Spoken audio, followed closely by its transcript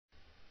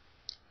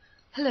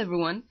Hello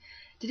everyone,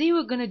 today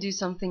we're going to do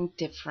something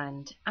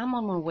different. I'm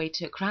on my way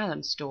to a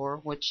kryolan store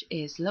which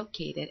is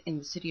located in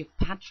the city of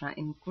Patra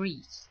in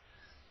Greece.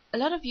 A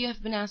lot of you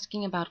have been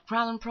asking about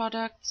kryolan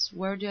products,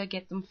 where do I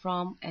get them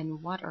from,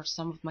 and what are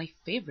some of my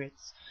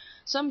favorites.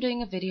 So I'm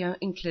doing a video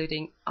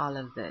including all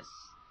of this.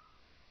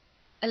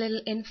 A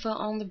little info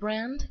on the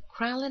brand.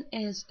 Kryolan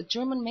is a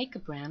German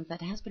makeup brand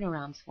that has been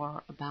around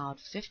for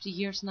about 50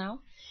 years now,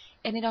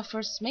 and it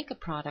offers makeup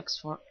products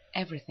for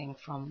everything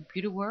from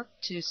beauty work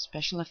to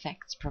special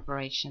effects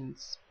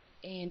preparations.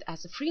 And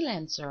as a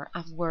freelancer,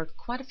 I've worked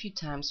quite a few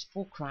times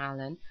for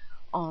Kryolan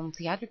on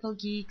theatrical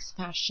gigs,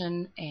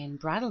 fashion, and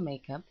bridal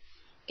makeup,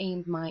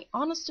 and my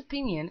honest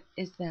opinion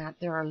is that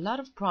there are a lot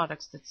of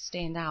products that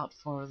stand out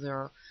for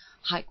their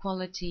high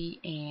quality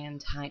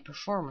and high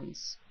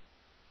performance.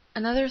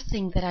 Another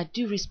thing that I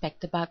do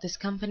respect about this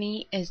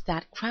company is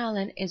that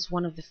Kryolan is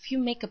one of the few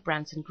makeup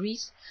brands in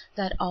Greece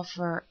that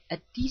offer a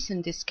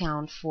decent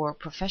discount for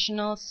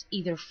professionals,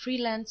 either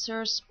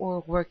freelancers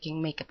or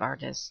working makeup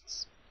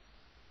artists.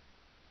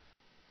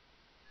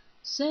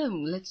 So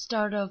let's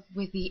start off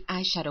with the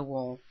eyeshadow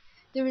wall.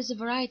 There is a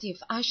variety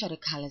of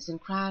eyeshadow colors in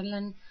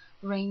Kryolan,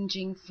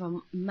 ranging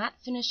from matte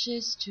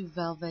finishes to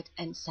velvet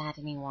and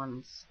satiny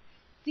ones.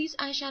 These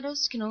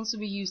eyeshadows can also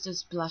be used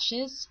as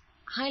blushes,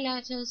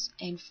 highlighters,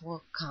 and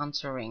for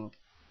contouring.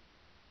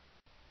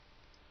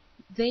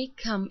 They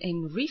come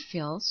in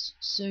refills,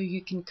 so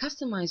you can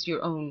customize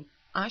your own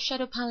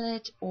eyeshadow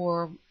palette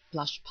or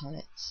blush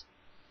palette.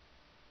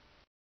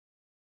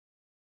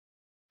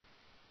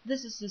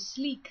 This is a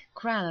sleek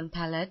Kryolan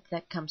palette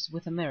that comes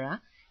with a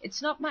mirror.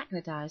 It's not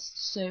magnetized,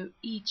 so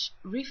each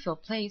refill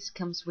place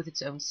comes with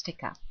its own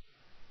sticker.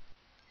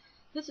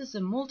 This is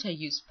a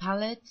multi-use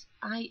palette.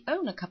 I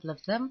own a couple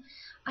of them.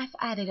 I've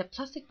added a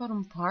plastic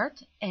bottom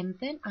part and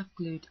then I've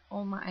glued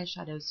all my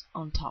eyeshadows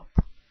on top.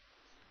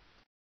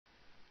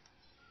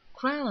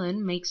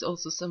 Kryolan makes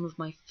also some of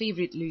my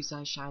favorite loose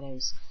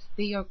eyeshadows.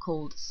 They are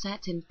called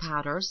satin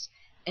powders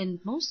and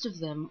most of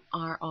them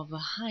are of a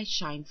high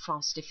shine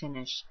frosty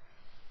finish.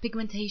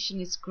 Pigmentation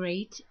is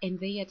great and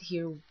they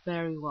adhere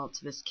very well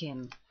to the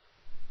skin.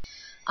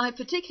 I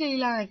particularly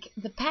like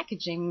the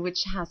packaging,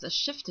 which has a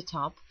shifter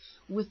top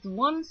with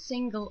one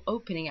single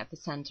opening at the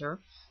center,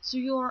 so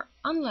you're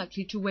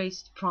unlikely to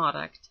waste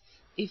product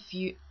if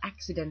you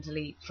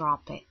accidentally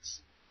drop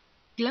it.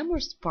 Glamour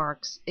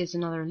Sparks is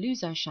another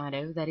loose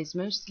eyeshadow that is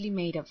mostly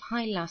made of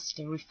high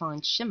luster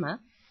refined shimmer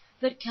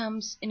that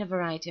comes in a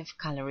variety of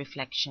color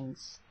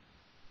reflections.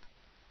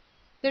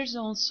 There's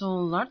also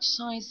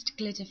large-sized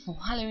glitter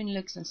for Halloween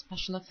looks and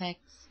special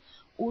effects,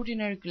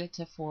 ordinary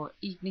glitter for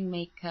evening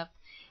makeup,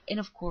 and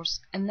of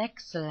course an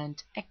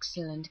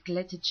excellent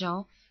glitter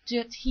gel to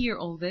adhere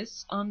all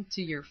this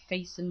onto your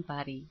face and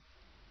body.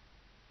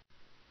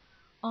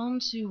 On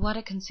to what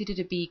I consider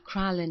to be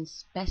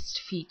Kryolan's best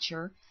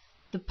feature,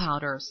 the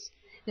powders.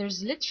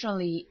 There's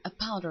literally a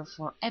powder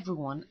for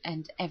everyone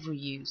and every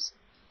use.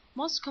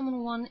 Most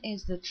common one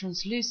is the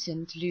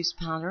translucent loose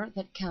powder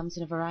that comes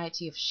in a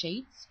variety of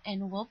shades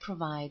and will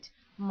provide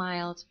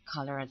mild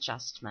color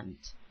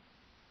adjustment.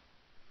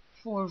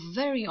 For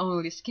very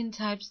oily skin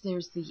types,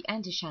 there's the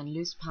anti-shine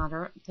loose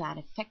powder that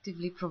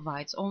effectively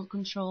provides oil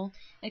control.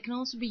 It can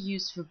also be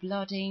used for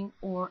blotting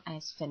or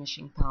as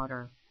finishing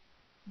powder.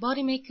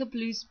 Body makeup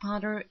loose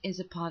powder is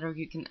a powder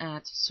you can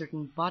add to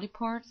certain body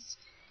parts.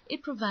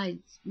 It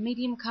provides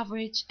medium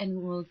coverage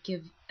and will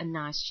give a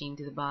nice sheen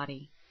to the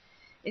body.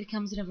 It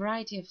comes in a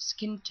variety of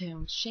skin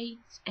tone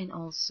shades and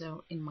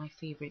also in my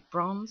favorite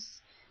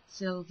bronze,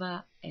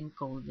 silver, and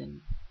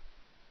golden.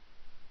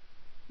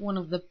 One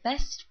of the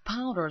best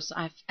powders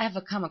I've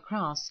ever come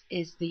across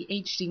is the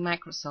HD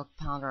Microsilk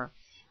powder.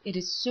 It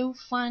is so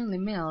finely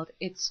milled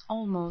it's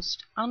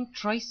almost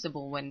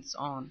untraceable when it's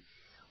on,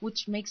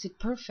 which makes it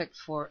perfect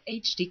for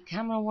HD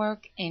camera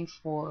work and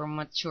for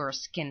mature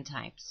skin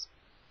types.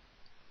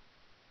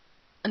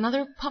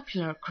 Another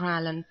popular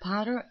Kryolan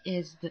powder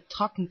is the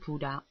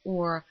Trockenpuder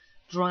or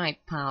dry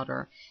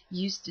powder,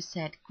 used to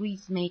set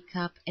grease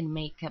makeup and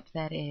makeup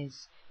that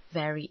is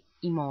very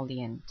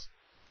emollient.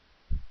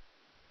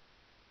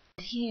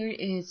 Here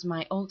is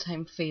my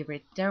all-time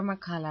favorite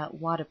Dermacolor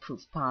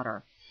waterproof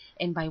powder.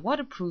 And by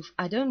waterproof,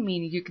 I don't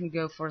mean you can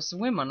go for a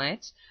swim on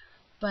it,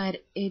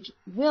 but it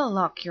will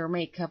lock your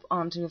makeup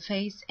onto the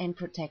face and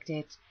protect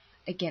it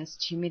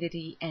against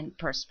humidity and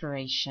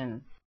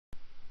perspiration.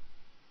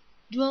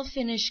 Dual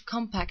Finish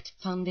Compact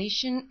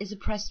Foundation is a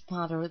pressed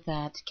powder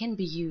that can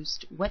be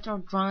used wet or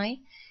dry,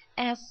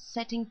 as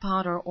setting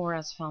powder or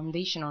as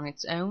foundation on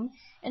its own,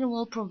 and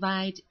will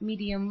provide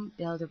medium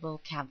buildable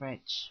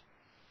coverage.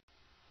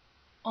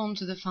 On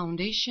to the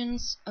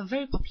foundations. A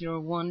very popular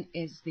one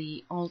is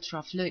the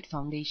Ultra Fluid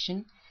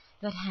Foundation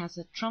that has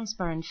a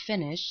transparent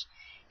finish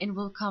and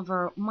will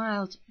cover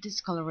mild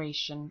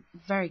discoloration,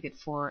 very good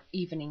for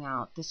evening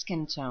out the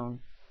skin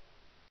tone.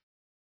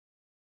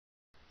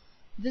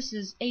 This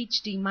is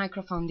HD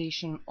Micro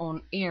Foundation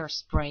on Air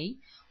Spray,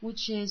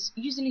 which is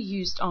usually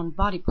used on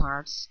body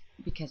parts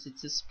because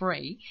it's a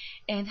spray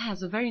and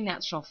has a very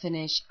natural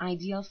finish,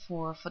 ideal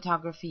for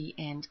photography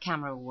and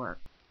camera work.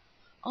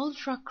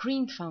 Ultra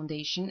Cream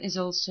Foundation is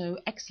also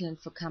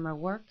excellent for camera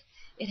work.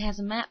 It has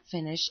a matte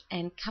finish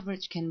and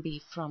coverage can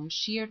be from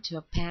sheer to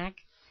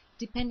opaque,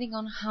 depending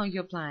on how you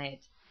apply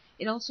it.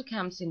 It also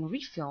comes in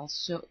refills,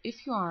 so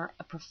if you are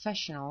a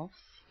professional,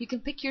 you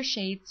can pick your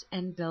shades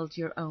and build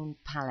your own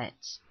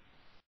palette.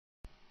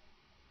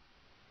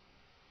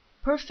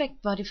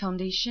 Perfect Body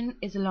Foundation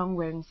is a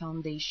long-wearing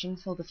foundation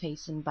for the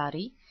face and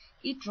body.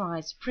 It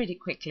dries pretty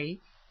quickly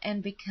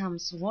and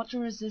becomes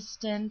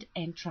water-resistant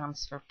and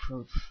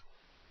transfer-proof.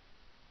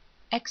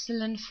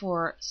 Excellent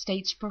for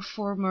stage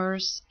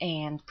performers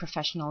and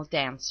professional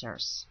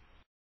dancers.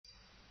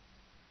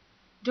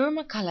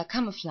 Dermacolor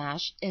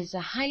Camouflage is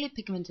a highly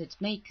pigmented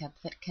makeup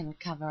that can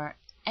cover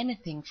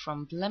anything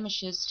from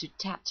blemishes to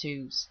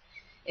tattoos.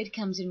 It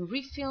comes in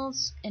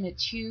refills, in a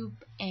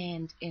tube,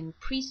 and in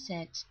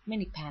preset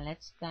mini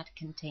palettes that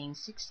contain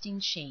 16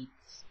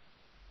 shades.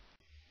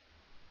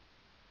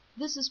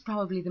 This is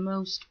probably the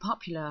most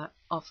popular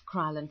of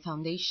Kryolan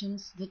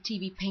foundations, the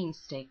TV Paint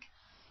Stick.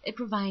 It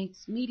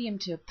provides medium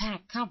to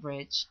opaque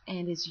coverage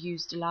and is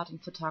used a lot in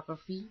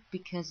photography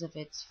because of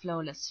its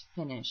flawless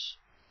finish.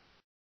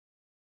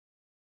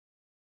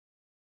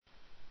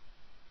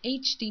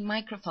 HD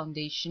Micro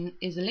Foundation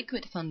is a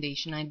liquid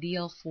foundation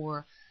ideal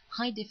for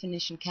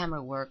high-definition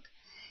camera work.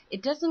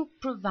 It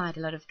doesn't provide a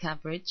lot of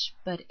coverage,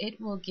 but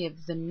it will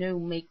give the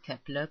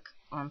no-makeup look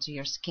onto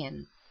your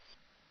skin.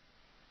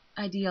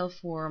 Ideal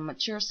for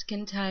mature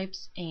skin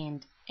types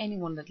and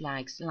anyone that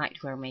likes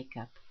lightwear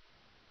makeup.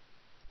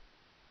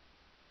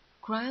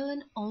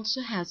 Kryolan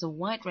also has a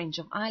wide range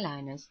of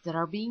eyeliners that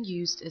are being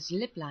used as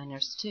lip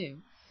liners too.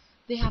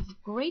 They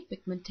have great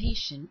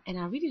pigmentation and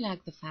I really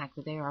like the fact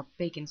that they are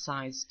big in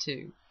size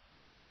too.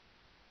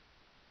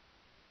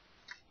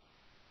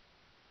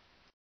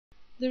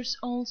 There's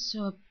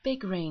also a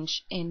big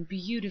range in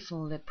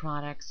beautiful lip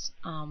products,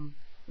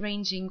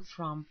 ranging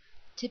from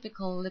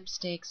typical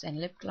lipsticks and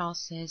lip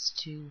glosses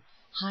to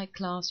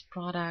high-class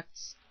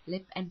products,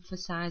 lip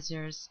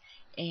emphasizers,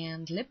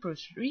 and lip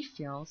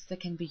refills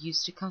that can be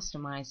used to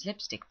customize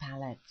lipstick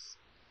palettes.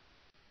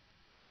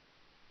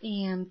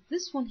 And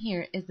this one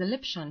here is the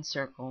Lip Shine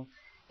Circle.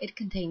 It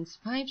contains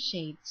 5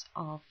 shades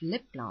of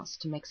lip gloss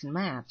to mix and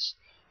match,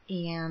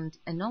 and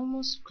an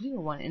almost clear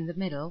one in the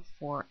middle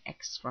for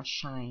extra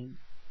shine.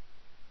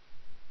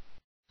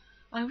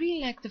 I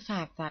really like the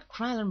fact that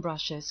Kryolan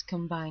brushes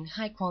combine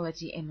high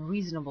quality and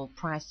reasonable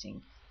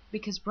pricing,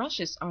 because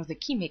brushes are the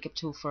key makeup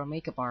tool for a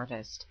makeup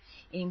artist.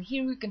 And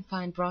here you can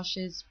find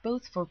brushes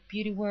both for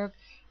beauty work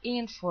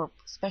and for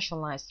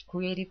specialized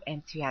creative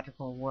and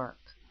theatrical work.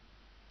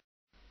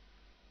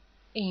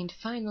 And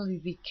finally,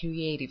 the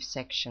creative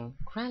section.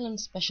 Kryolan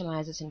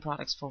specializes in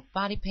products for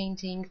body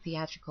painting,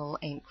 theatrical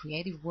and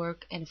creative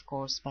work, and of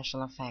course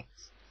special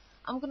effects.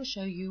 I'm going to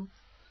show you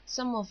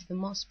some of the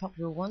most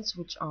popular ones,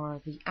 which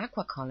are the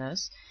aqua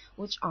colors,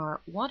 which are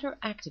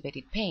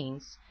water-activated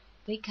paints.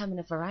 They come in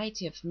a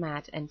variety of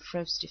matte and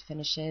frosty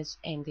finishes,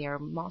 and they are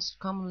most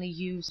commonly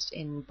used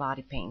in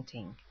body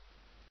painting.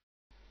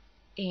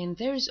 And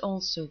there is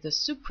also the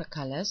supra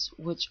colors,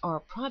 which are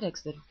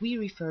products that we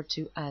refer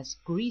to as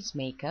grease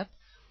makeup,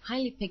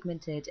 highly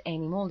pigmented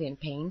and emollient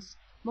paints,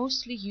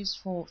 mostly used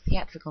for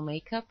theatrical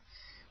makeup,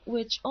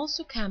 which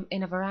also come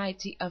in a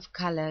variety of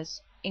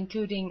colors,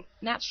 including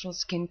natural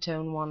skin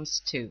tone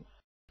ones too.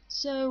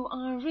 So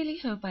I really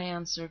hope I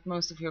answered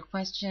most of your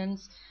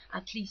questions.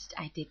 At least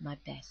I did my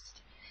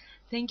best.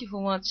 Thank you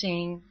for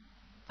watching.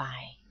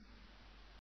 Bye.